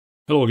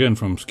Hello again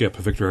from Skip,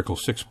 Victor Echo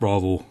 6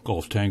 Bravo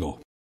Golf Tango.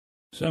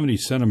 70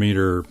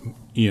 centimeter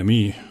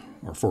EME,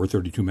 or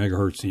 432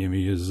 megahertz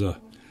EME, is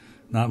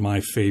not my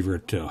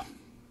favorite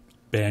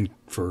band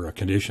for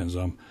conditions.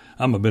 I'm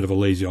a bit of a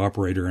lazy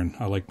operator, and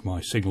I like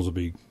my signals to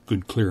be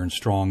good, clear, and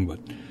strong, but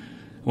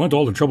I went to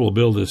all the trouble to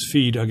build this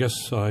feed. I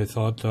guess I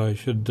thought I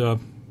should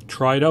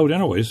try it out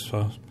anyways.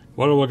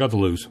 What do I got to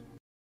lose?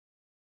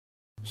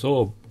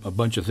 So, a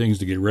bunch of things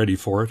to get ready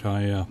for it.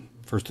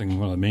 First thing,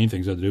 one of the main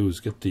things I had to do is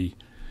get the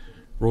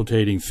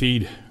rotating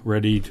feed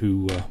ready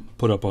to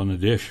put up on the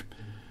dish.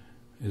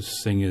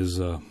 This thing is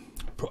the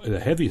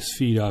heaviest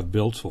feed I've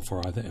built so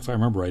far. If I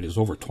remember right, is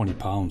over 20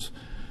 pounds.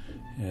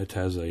 It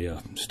has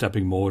a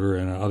stepping motor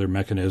and other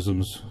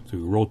mechanisms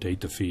to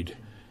rotate the feed.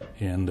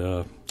 And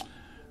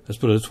let's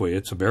put it this way,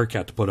 it's a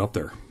Bearcat to put up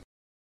there.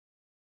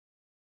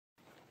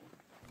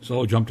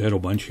 So I jumped ahead a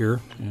bunch here,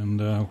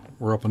 and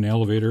we're up on the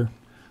elevator,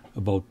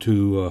 about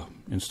to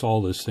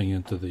install this thing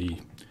into the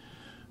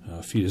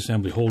feed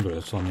assembly holder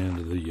that's on the end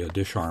of the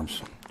dish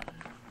arms.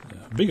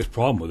 The biggest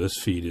problem with this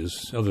feed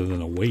is, other than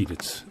the weight,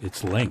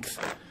 its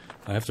length.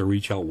 I have to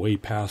reach out way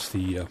past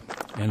the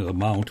end of the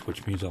mount,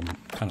 which means I'm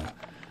kind of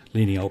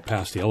leaning out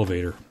past the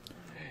elevator.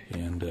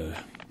 And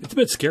it's a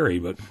bit scary,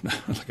 but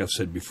like I've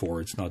said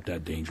before, it's not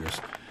that dangerous.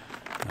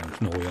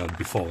 There's no way I'd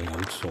be falling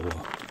out, so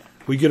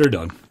we get her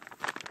done.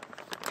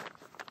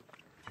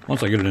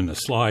 Once I get it in the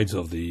slides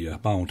of the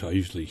mount, I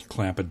usually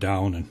clamp it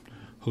down and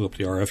hook up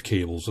the RF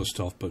cables and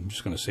stuff, but I'm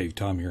just going to save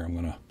time here. I'm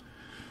going to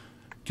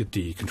get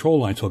the control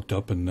lines hooked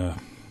up and the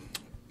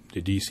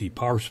DC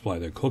power supply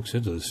that hooks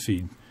into this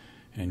feed,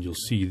 and you'll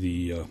see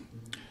the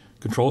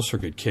control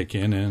circuit kick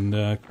in and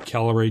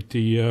calibrate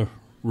the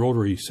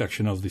rotary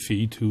section of the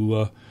feed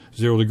to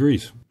 0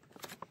 degrees.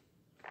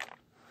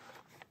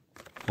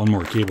 One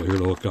more cable here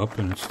to hook up,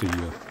 and it's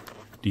the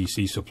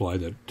DC supply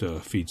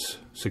that feeds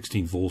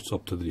 16 volts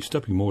up to the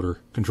stepping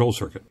motor control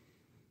circuit.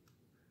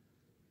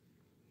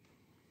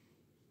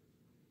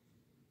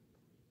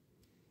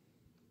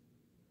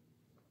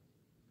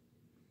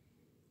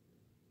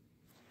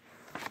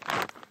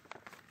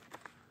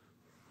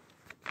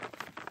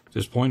 At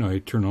this point, I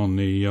turn on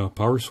the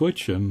power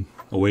switch, and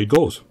away it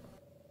goes.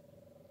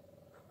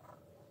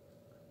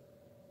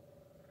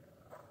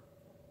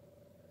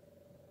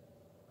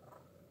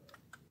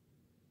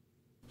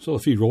 So the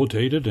feed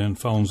rotated and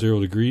found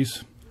 0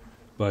 degrees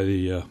by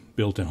the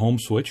built-in home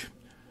switch.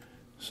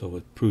 So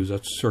it proves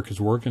that circuit's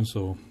working,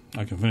 so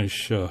I can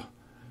finish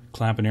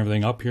clamping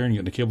everything up here and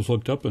getting the cables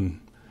hooked up and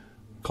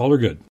call her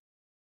good.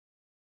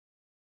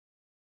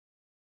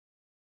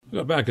 I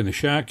got back in the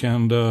shack,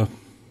 and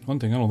one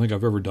thing I don't think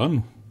I've ever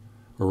done,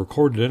 or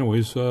recorded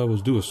anyways,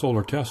 was do a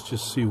solar test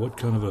just to see what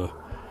kind of a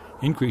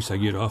increase I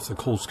get off the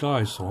cold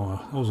skies. So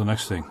that was the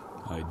next thing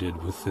I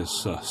did with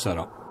this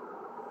setup.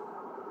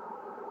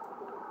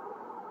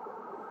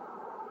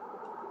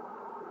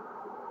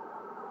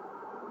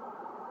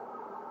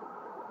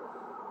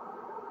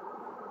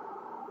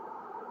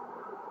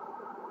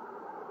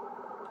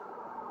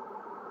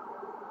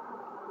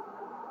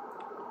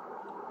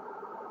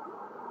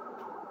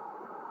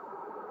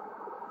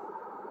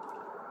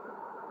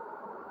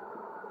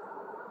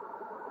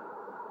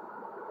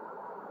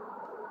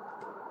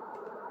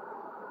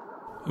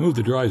 I moved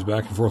the drives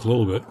back and forth a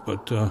little bit,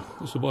 but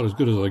this is about as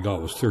good as I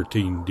got, was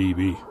 13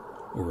 dB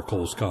over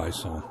cold skies,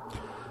 so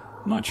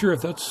I'm not sure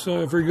if that's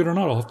very good or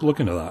not. I'll have to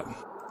look into that.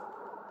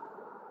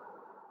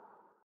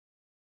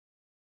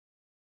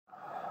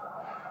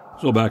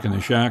 So back in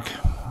the shack,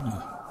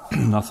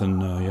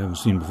 nothing you haven't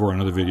seen before in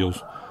other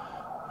videos,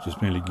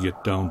 just mainly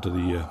get down to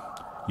the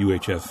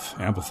UHF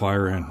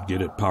amplifier and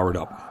get it powered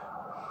up.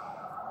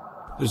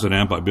 This is an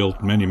amp I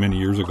built many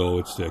years ago.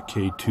 It's the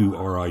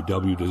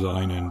K2RIW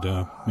design,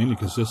 and mainly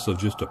consists of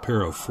just a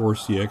pair of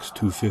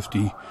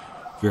 4CX250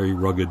 very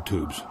rugged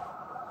tubes.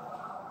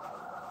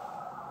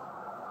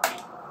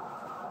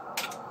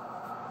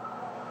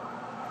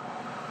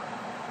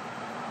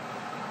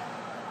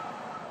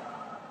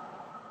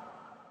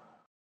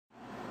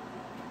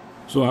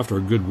 So after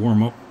a good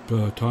warm-up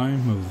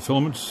time of the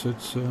filaments,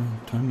 it's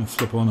time to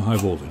flip on the high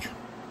voltage.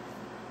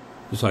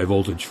 This high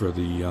voltage for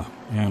the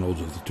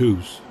anodes of the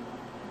tubes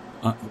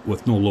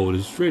with no load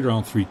is right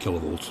around 3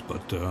 kilovolts,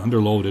 but under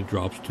load it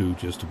drops to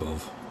just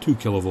above 2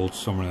 kilovolts,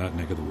 somewhere in that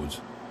neck of the woods.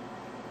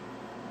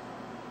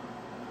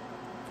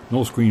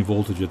 No screen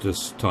voltage at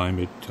this time.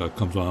 It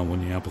comes on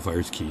when the amplifier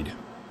is keyed.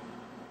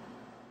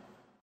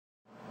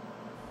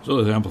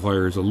 So this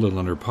amplifier is a little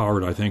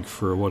underpowered, I think,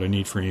 for what I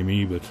need for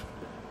EME, but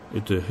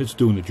it's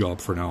doing the job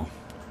for now.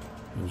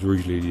 It was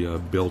originally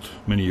built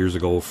many years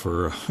ago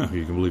for,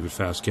 you can believe it,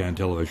 fast scan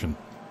television.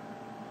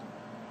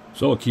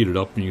 So I keyed it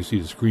up, and you can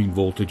see the screen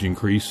voltage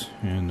increase,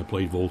 and the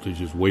plate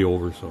voltage is way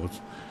over, so it's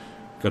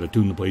got to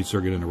tune the plate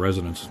circuit into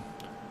resonance.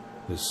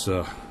 This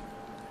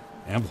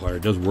amplifier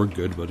does work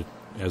good, but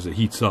as it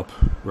heats up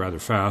rather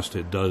fast,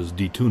 it does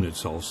detune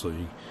itself, so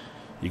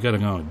you got to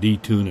kind of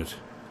detune it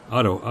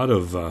out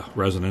of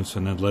resonance,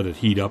 and then let it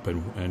heat up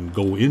and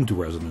go into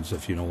resonance,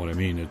 if you know what I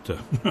mean.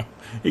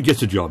 It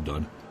gets the job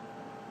done.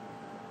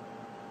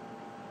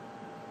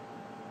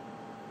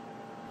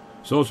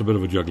 So it's a bit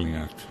of a juggling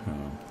act,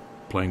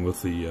 playing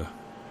with the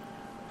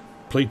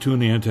plate tune,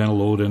 the antenna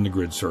load, and the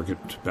grid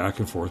circuit back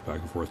and forth,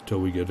 till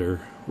we get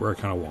there where I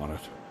kind of want it.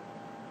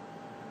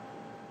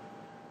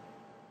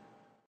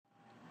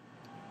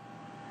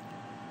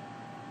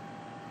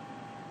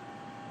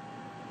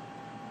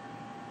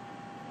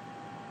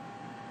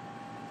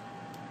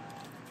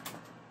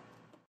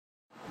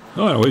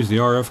 So anyways, the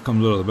RF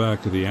comes out of the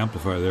back of the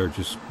amplifier there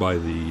just by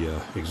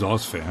the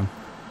exhaust fan,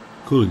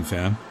 cooling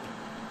fan,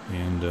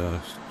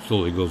 and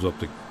slowly goes up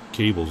the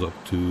cables up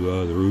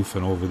to the roof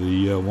and over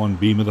the one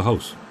beam of the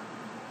house.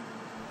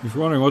 If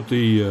you're wondering what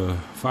the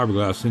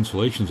fiberglass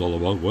insulation is all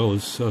about, well,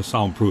 it's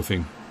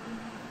soundproofing,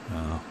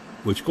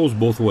 which goes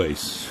both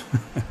ways.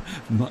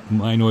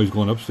 My noise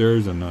going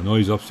upstairs and the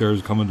noise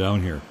upstairs coming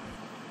down here.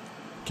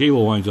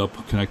 Cable winds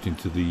up connecting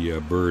to the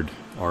Bird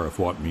RF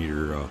watt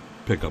meter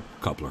pickup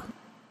coupler.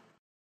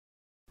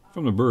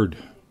 From the Bird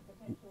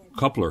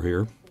coupler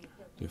here,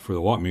 for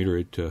the watt meter,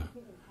 it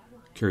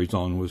carries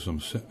on with some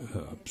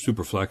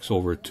Superflex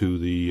over to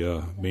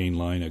the main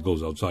line that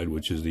goes outside,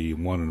 which is the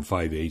 1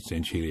 5/8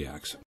 inch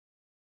heliax.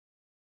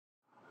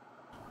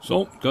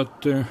 So,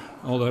 got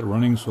all that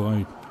running, so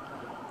I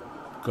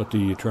got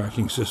the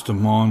tracking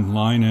system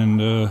online and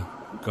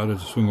got it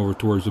to swing over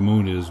towards the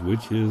moon,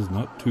 which is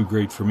not too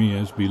great for me,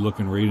 as be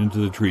looking right into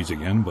the trees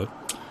again, but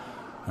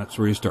that's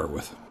where you start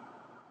with.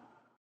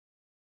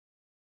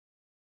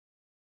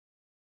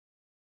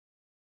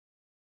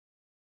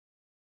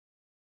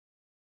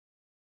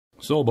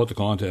 So about the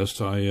contest,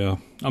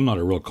 I'm not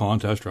a real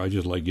contester. I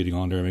just like getting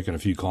on there, making a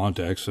few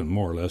contacts, and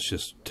more or less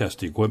just test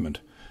the equipment.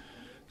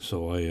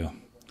 So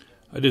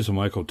I did some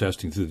micro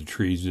testing through the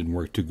trees. Didn't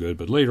work too good,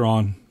 but later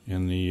on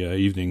in the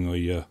evening,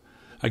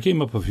 I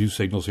came up with a few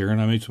signals here, and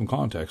I made some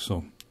contacts.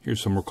 So here's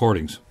some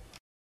recordings.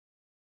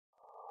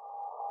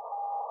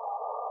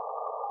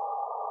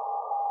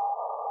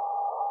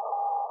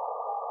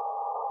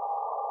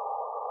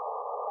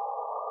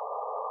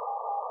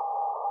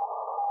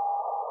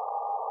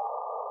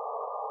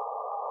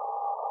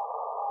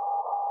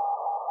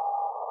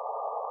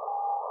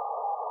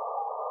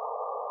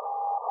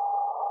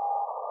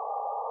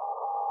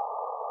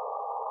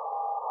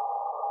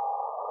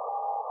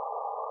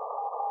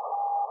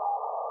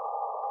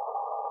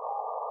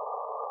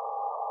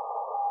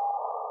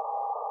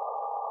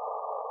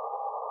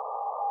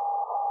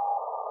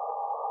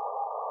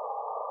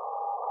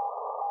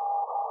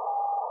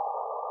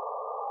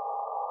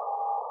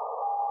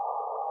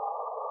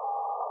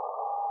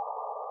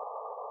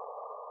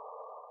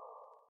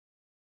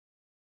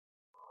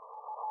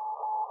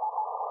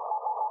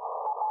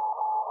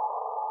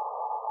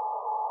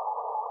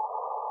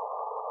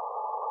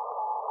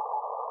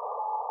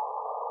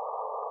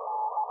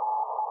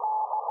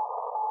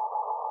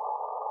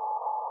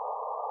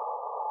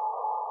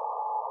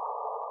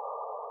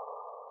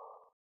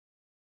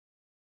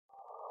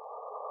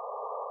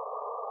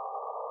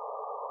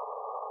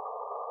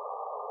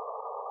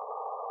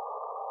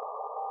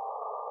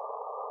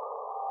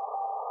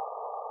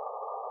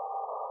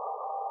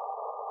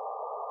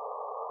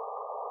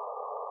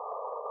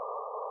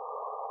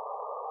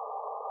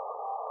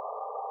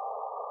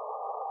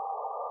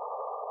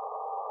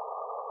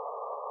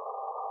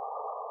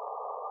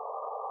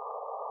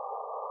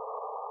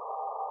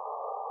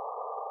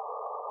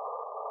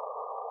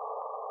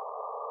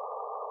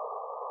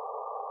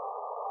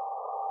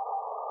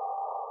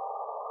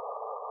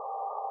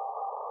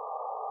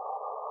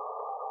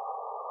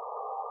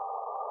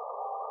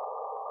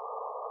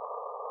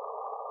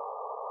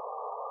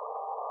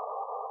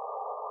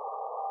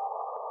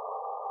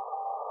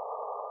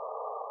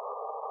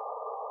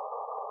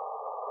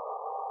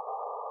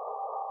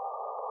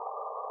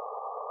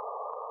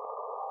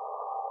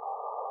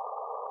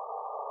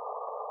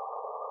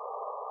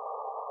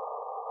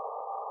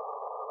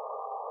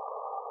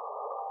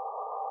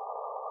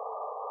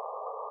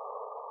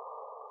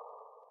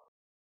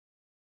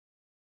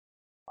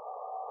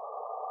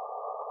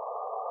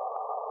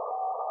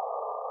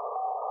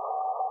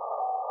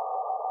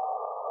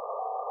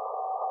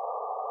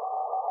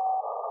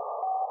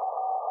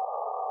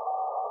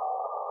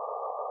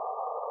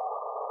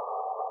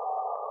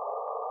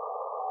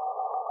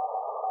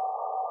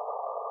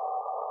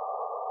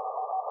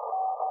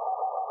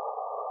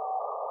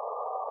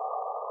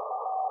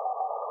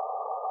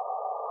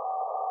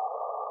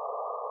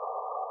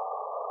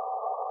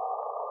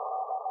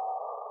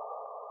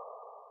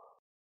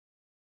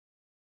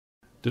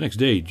 The next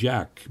day,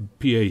 Jack,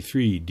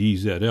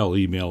 PA3DZL,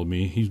 emailed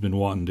me. He's been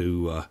wanting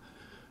to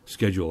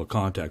schedule a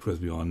contact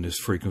with me on this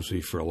frequency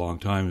for a long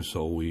time,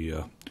 so we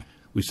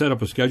set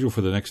up a schedule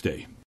for the next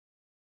day.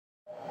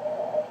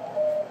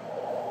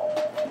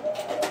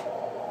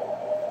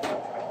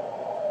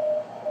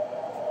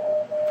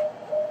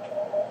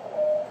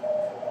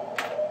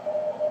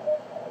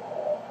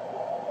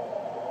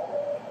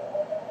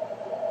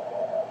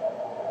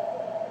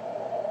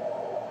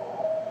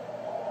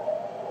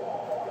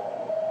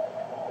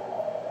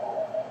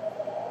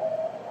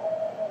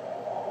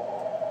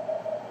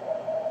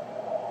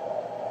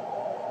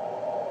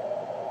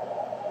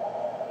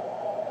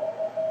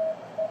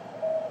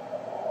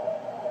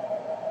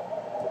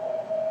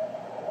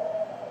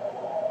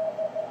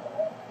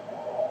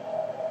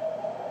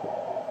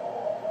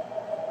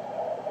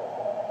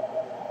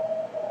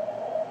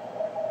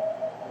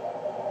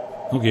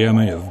 Okay, I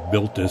may have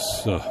built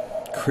this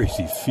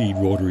crazy feed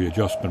rotary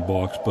adjustment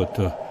box, but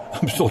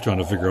I'm still trying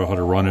to figure out how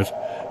to run it.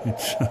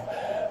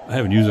 I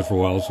haven't used it for a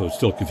while, so it's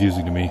still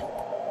confusing to me.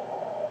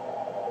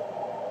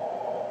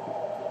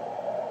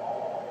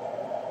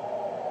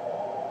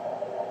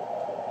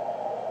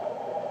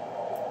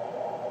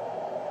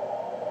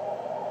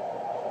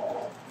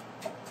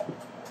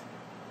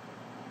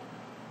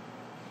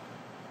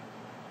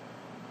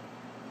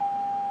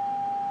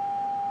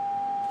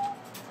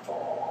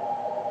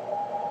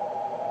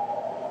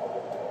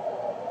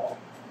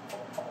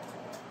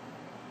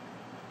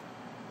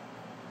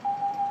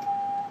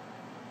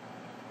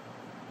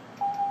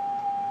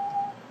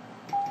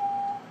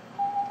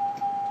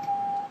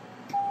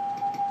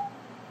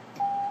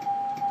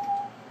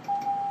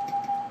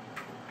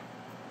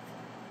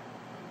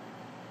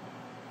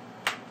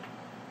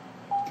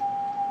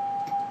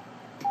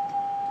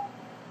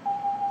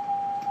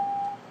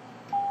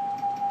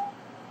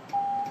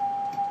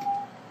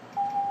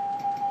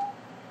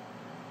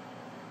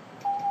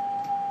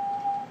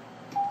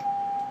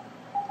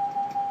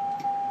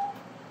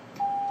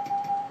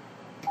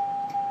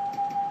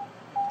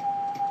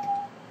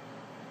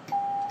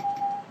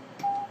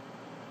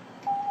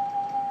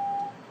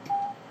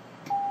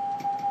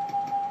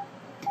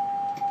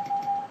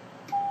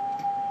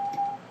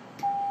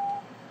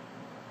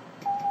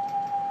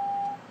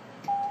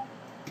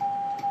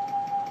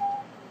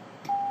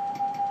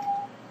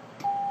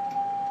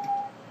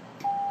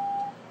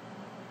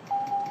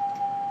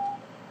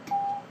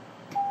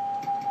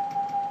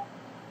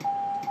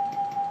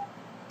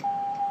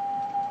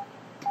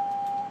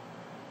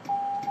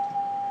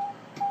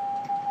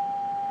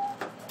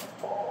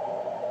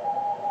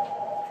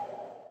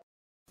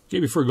 Okay,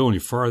 before I go any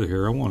farther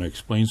here, I want to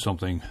explain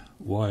something,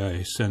 why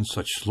I send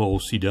such slow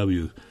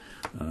CW,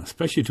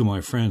 especially to my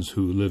friends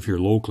who live here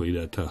locally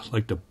that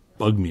like to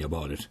bug me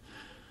about it.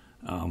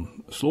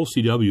 Slow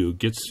CW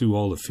gets through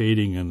all the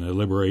fading and the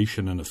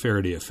liberation and the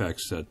Faraday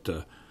effects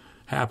that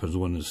happens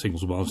when the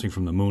signal's bouncing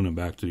from the moon and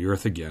back to the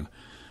Earth again.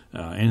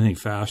 Anything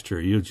faster,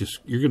 you're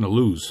going to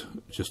lose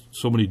just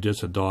so many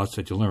bits of dots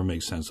that you'll never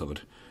make sense of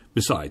it.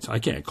 Besides, I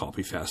can't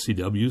copy fast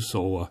CW,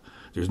 so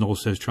there's no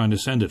sense trying to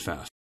send it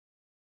fast.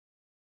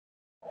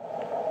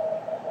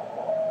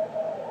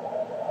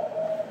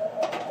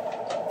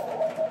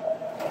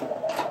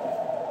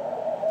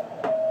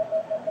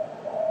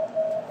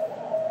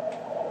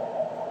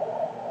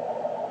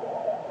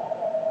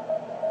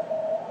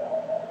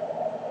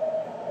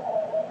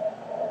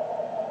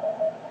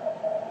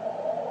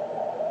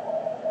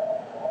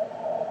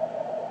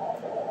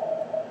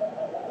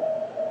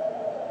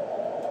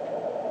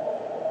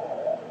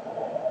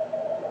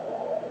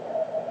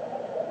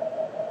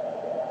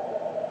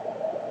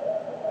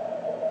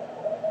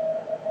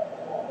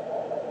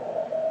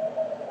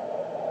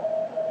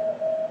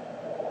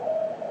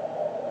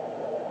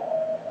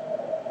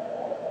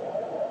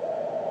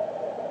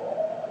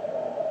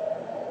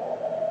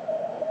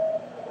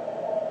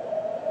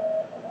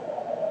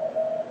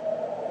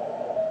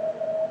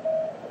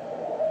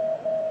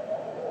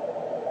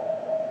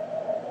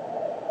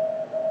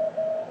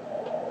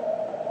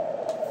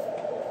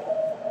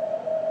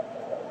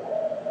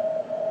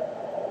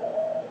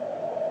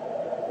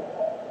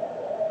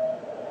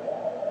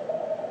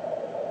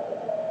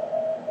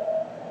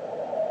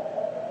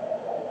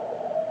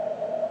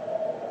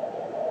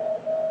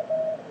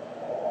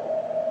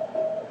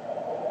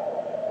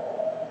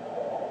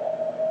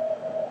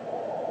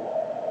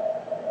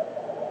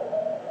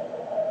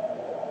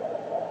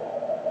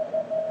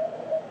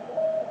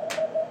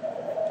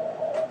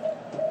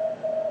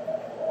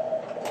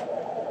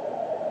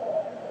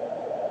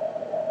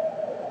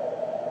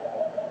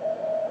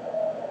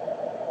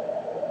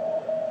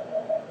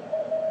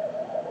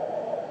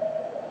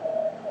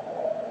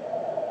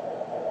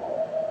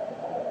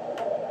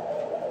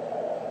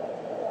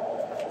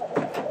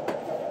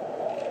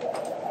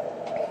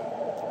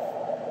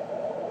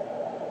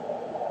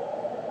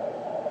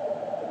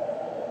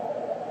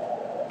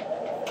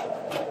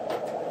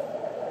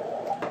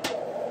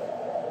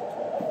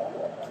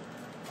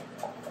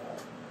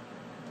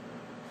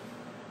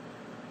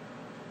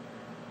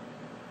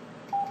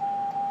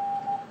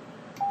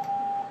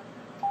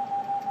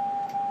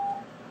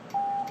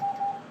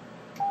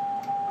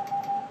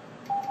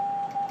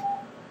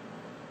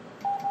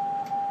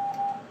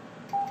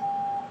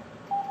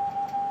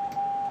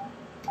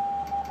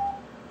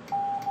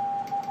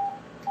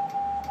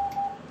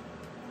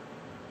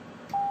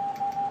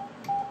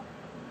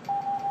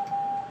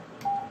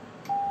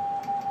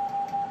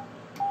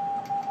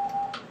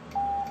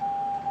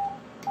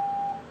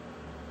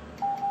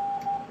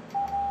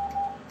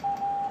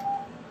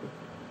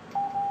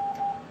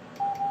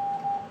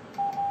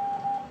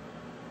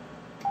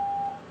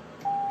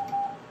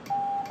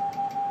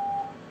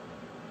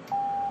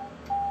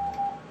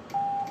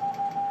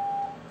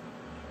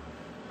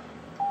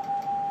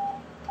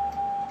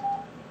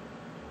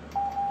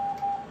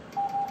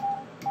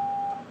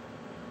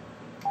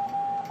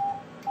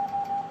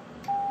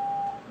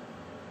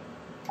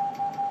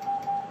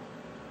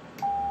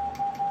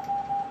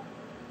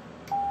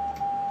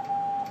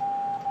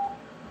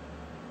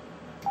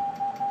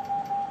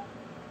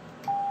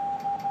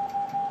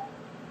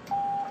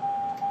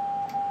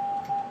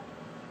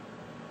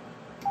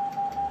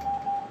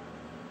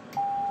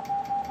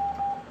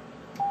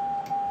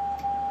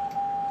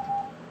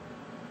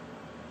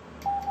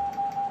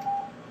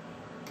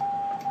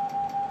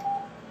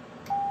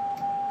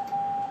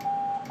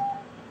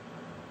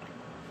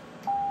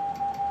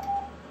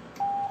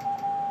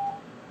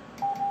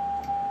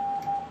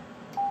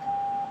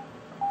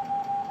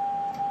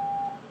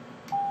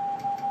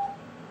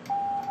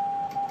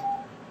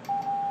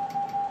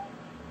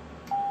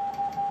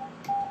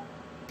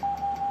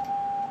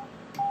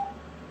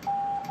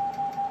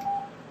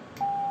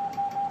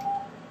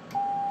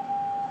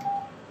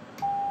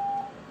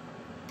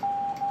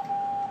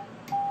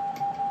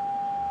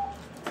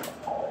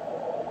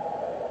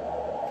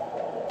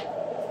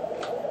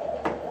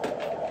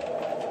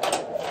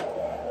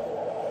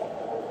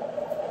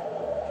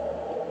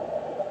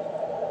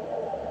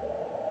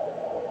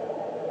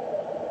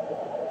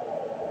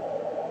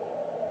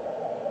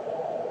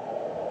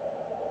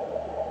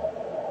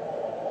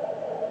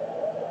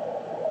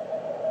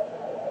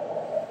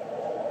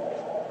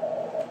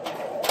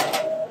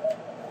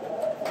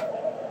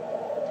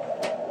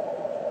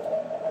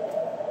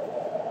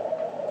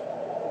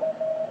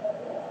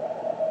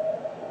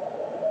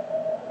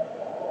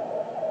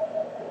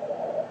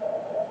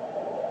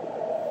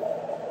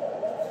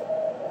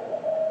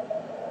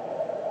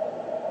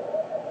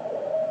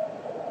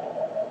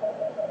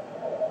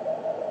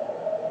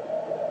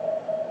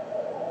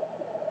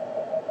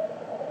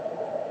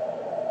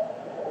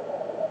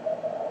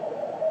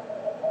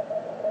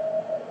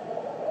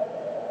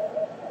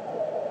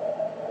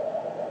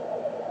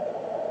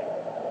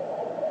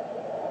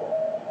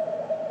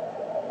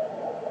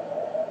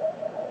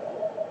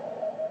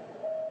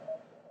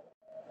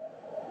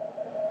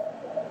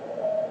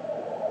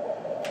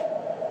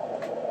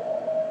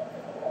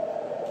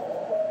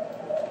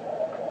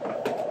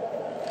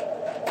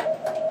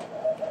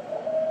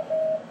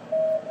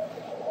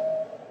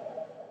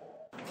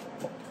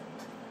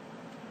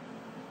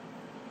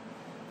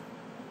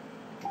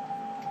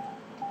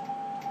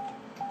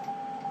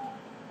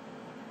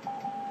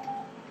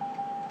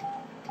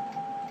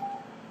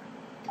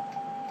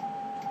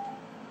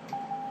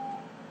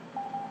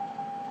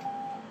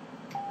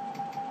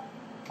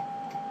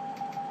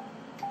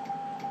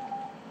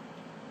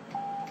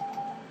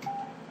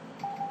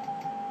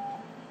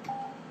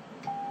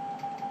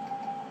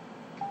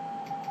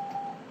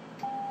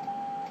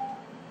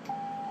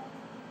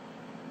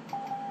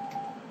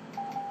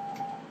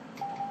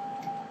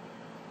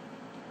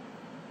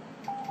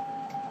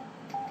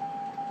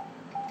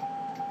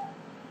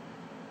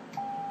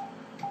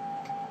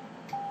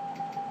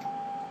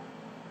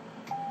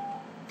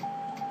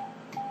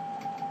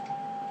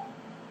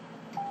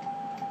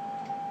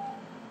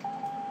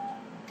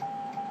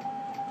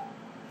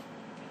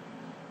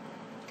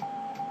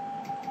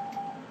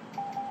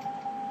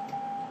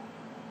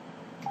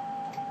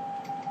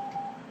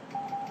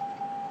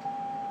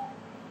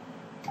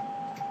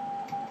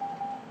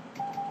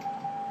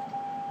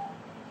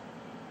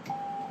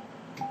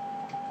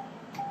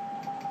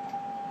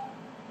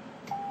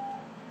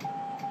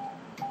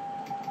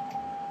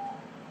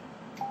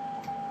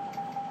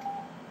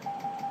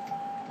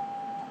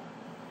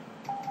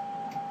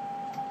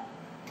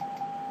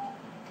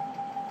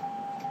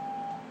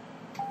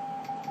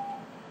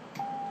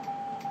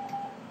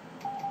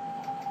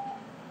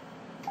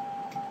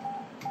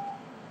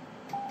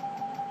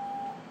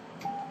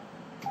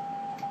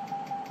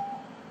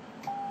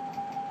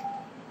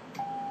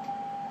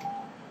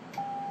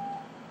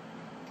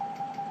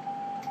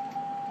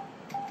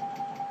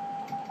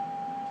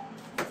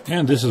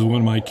 And this is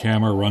when my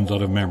camera runs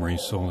out of memory,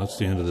 so that's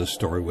the end of this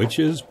story, which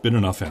has been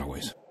enough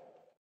anyways.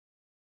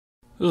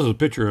 This is a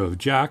picture of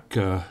Jack,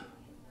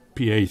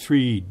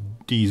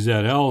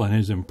 PA3DZL, and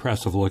his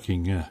impressive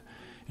looking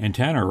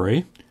antenna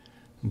array.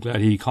 I'm glad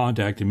he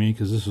contacted me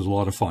because this was a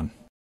lot of fun.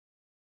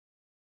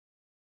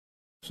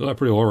 So that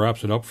pretty well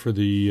wraps it up for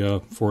the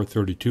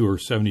 432 or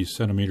 70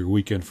 centimeter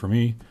weekend for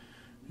me.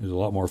 It was a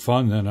lot more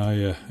fun than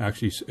I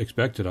actually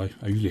expected. I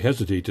usually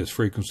hesitate this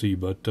frequency,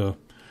 but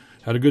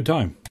had a good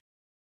time.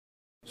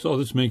 So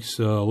this makes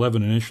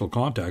 11 initial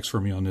contacts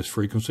for me on this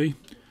frequency.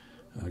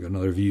 I got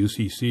another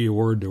VUCC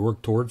award to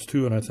work towards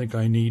too, and I think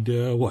I need,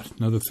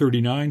 another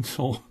 39?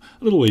 So a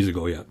little ways to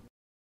go yet.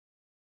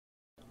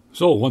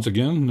 So once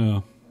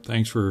again,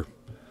 thanks for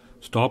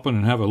stopping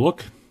and have a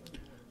look.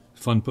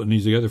 Fun putting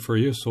these together for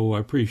you, so I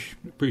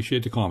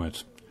appreciate the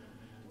comments.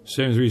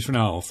 Same as for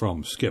now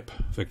from Skip,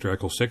 Victor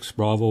Echo 6,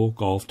 Bravo,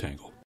 Golf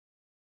Tango.